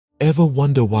Ever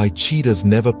wonder why cheetahs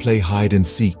never play hide and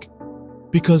seek?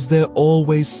 Because they're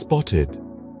always spotted.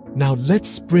 Now let's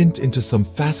sprint into some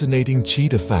fascinating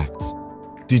cheetah facts.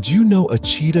 Did you know a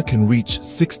cheetah can reach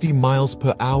 60 miles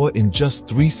per hour in just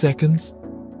 3 seconds?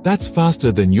 That's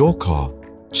faster than your car.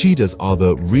 Cheetahs are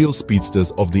the real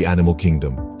speedsters of the animal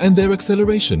kingdom. And their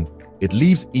acceleration, it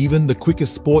leaves even the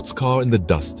quickest sports car in the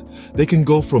dust. They can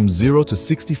go from 0 to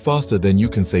 60 faster than you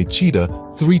can say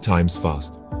cheetah 3 times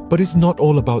fast. But it's not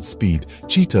all about speed.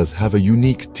 Cheetahs have a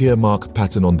unique tear mark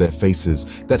pattern on their faces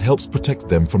that helps protect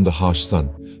them from the harsh sun.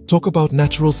 Talk about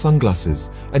natural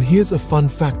sunglasses. And here's a fun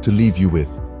fact to leave you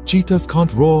with. Cheetahs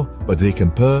can't roar, but they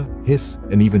can purr, hiss,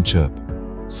 and even chirp.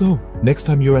 So, next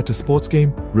time you're at a sports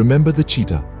game, remember the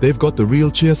cheetah. They've got the real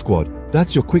cheer squad.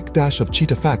 That's your quick dash of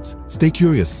cheetah facts. Stay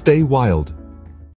curious, stay wild.